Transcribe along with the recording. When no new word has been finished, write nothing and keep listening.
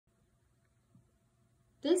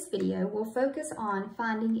This video will focus on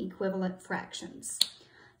finding equivalent fractions.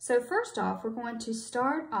 So first off, we're going to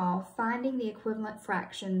start off finding the equivalent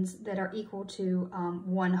fractions that are equal to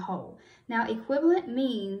one whole. Now, equivalent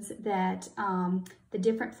means that the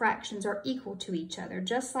different fractions are equal to each other.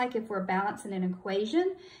 Just like if we're balancing an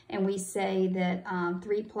equation and we say that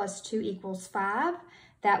 3 plus 2 equals 5,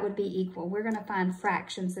 that would be equal. We're going to find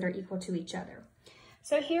fractions that are equal to each other.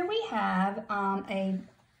 So here we have a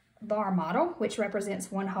bar model, which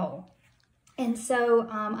represents one whole. And so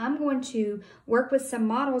I'm going to work with some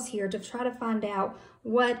models here to try to find out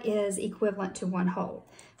what is equivalent to one whole.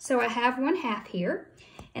 So I have 1/2 here,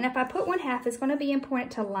 and if I put 1/2, it's going to be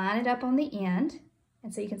important to line it up on the end.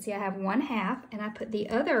 And so you can see I have 1/2, and I put the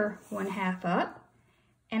other 1/2 up,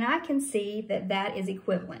 and I can see that that is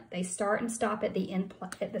equivalent. They start and stop at the end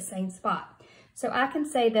at the same spot. So I can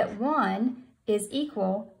say that 1 is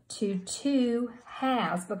equal to 2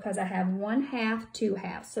 halves because I have 1/2, 2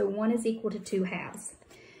 halves. So 1 is equal to 2 halves.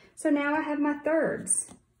 So now I have my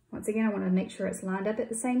thirds. Once again, I want to make sure it's lined up at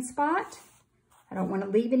the same spot. I don't want to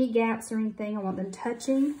leave any gaps or anything. I want them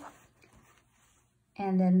touching.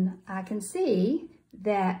 And then I can see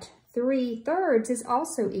that 3/3 is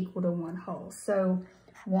also equal to one whole. So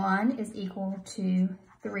 1 is equal to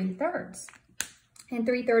 3/3. And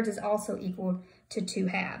 3/3 is also equal to 2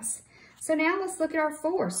 halves. So now let's look at our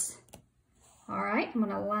fourths. All right, I'm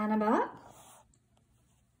going to line them up.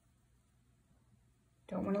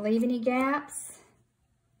 Don't want to leave any gaps.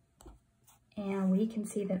 And we can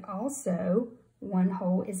see that also 1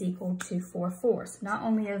 whole is equal to 4/4. Not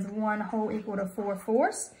only is 1 whole equal to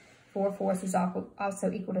 4/4, 4/4 is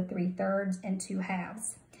also equal to 3/3 and 2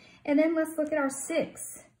 halves. And then let's look at our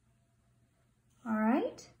 6. All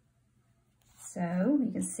right. So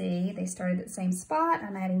you can see they started at the same spot.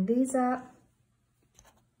 I'm adding these up.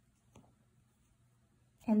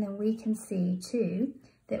 And then we can see too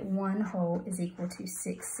that 1 whole is equal to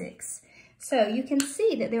 6/6. So you can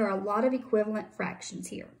see that there are a lot of equivalent fractions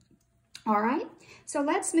here. All right, so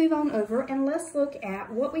let's move on over and let's look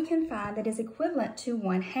at what we can find that is equivalent to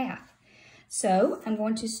 1/2. So I'm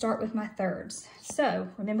going to start with my thirds. So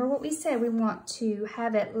remember what we said, we want to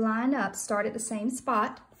have it line up, start at the same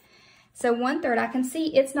spot. So 1/3, I can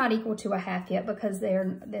see it's not equal to 1/2 yet because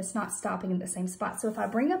it's not stopping at the same spot. So if I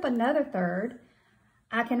bring up another third,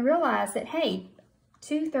 I can realize that, hey,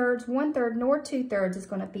 2/3, 1/3, nor 2/3 is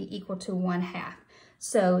going to be equal to 1/2.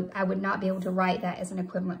 So I would not be able to write that as an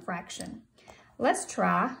equivalent fraction. Let's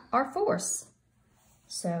try our fourths.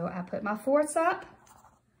 So I put my fourths up.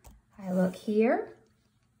 I look here.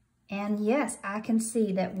 And yes, I can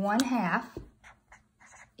see that 1/2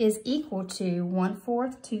 is equal to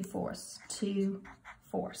 1/4, 2/4,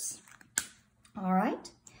 2/4. All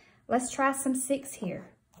right, let's try some 6 here.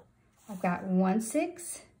 I've got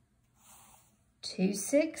 1/6,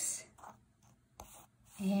 2/6,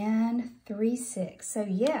 and 3/6. So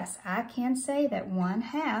yes, I can say that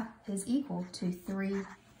 1/2 is equal to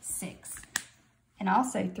 3/6. And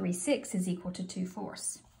also 3/6 is equal to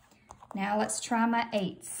 2/4. Now let's try my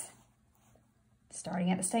 8s. Starting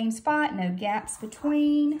at the same spot, no gaps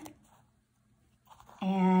between.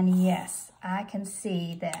 And yes, I can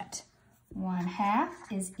see that 1/2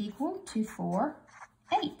 is equal to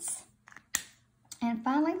 4/8. And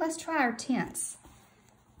finally, let's try our tenths.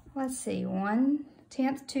 Let's see,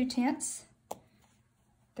 1/10, 2/10,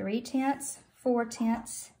 3/10,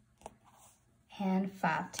 4/10, and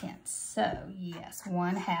 5/10. So yes,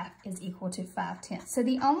 1/2 is equal to 5/10. So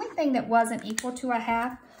the only thing that wasn't equal to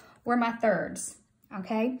 1/2 were my thirds,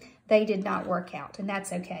 okay? They did not work out, and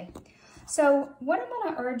that's okay. So what I'm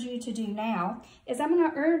going to urge you to do now is I'm going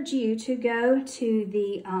to urge you to go to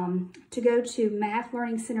the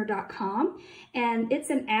mathlearningcenter.com, and it's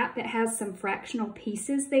an app that has some fractional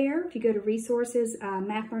pieces there. If you go to resources,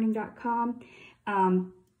 mathlearning.com,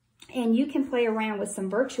 and you can play around with some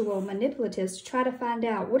virtual manipulatives to try to find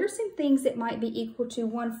out what are some things that might be equal to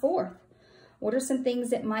 1/4. What are some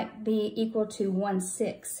things that might be equal to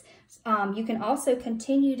 1/6? You can also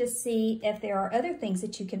continue to see if there are other things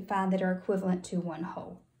that you can find that are equivalent to 1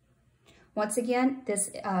 whole. Once again, this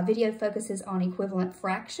video focuses on equivalent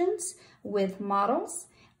fractions with models,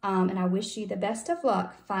 and I wish you the best of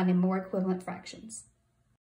luck finding more equivalent fractions.